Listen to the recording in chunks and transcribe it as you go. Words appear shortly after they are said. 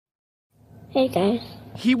Hey guys.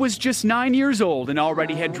 He was just 9 years old and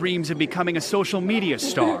already had dreams of becoming a social media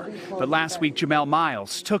star. But last week, Jamel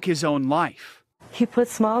Myles took his own life. He put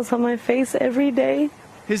smiles on my face every day.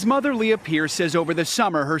 His mother, Leia Pierce, says over the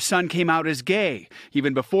summer her son came out as gay.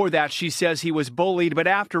 Even before that, she says he was bullied, but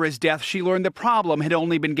after his death, she learned the problem had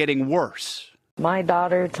only been getting worse. My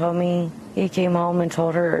daughter told me he came home and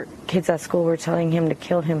told her kids at school were telling him to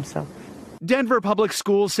kill himself. Denver Public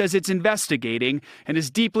Schools says it's investigating and is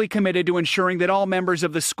deeply committed to ensuring that all members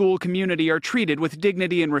of the school community are treated with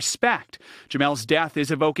dignity and respect. Jamel's death is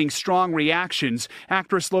evoking strong reactions.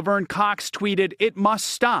 Actress Laverne Cox tweeted, "It must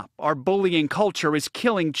stop. Our bullying culture is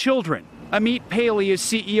killing children." Amit Paley is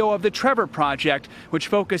CEO of the Trevor Project, which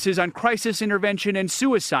focuses on crisis intervention and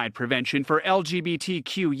suicide prevention for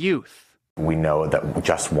LGBTQ youth. We know that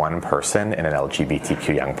just one person in an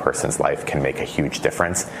LGBTQ young person's life can make a huge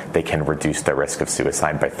difference. They can reduce the risk of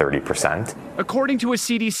suicide by 30%. According to a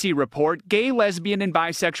CDC report, gay, lesbian, and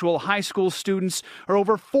bisexual high school students are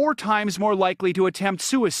over 4 times more likely to attempt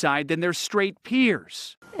suicide than their straight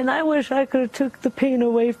peers. And I wish I could have took the pain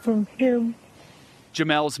away from him.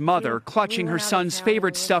 Jamel's mother, clutching her son's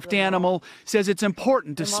favorite stuffed animal, says it's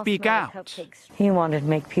important to speak out. He wanted to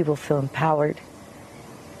make people feel empowered.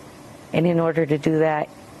 And in order to do that,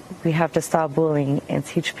 we have to stop bullying and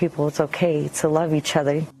teach people it's okay to love each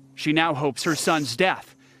other. She now hopes her son's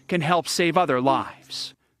death can help save other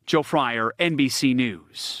lives. Joe Fryer, NBC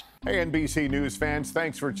News. Hey, NBC News fans,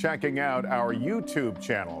 thanks for checking out our YouTube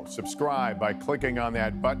channel. Subscribe by clicking on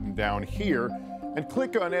that button down here and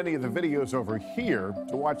click on any of the videos over here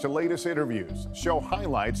to watch the latest interviews, show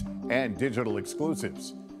highlights, and digital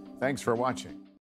exclusives. Thanks for watching.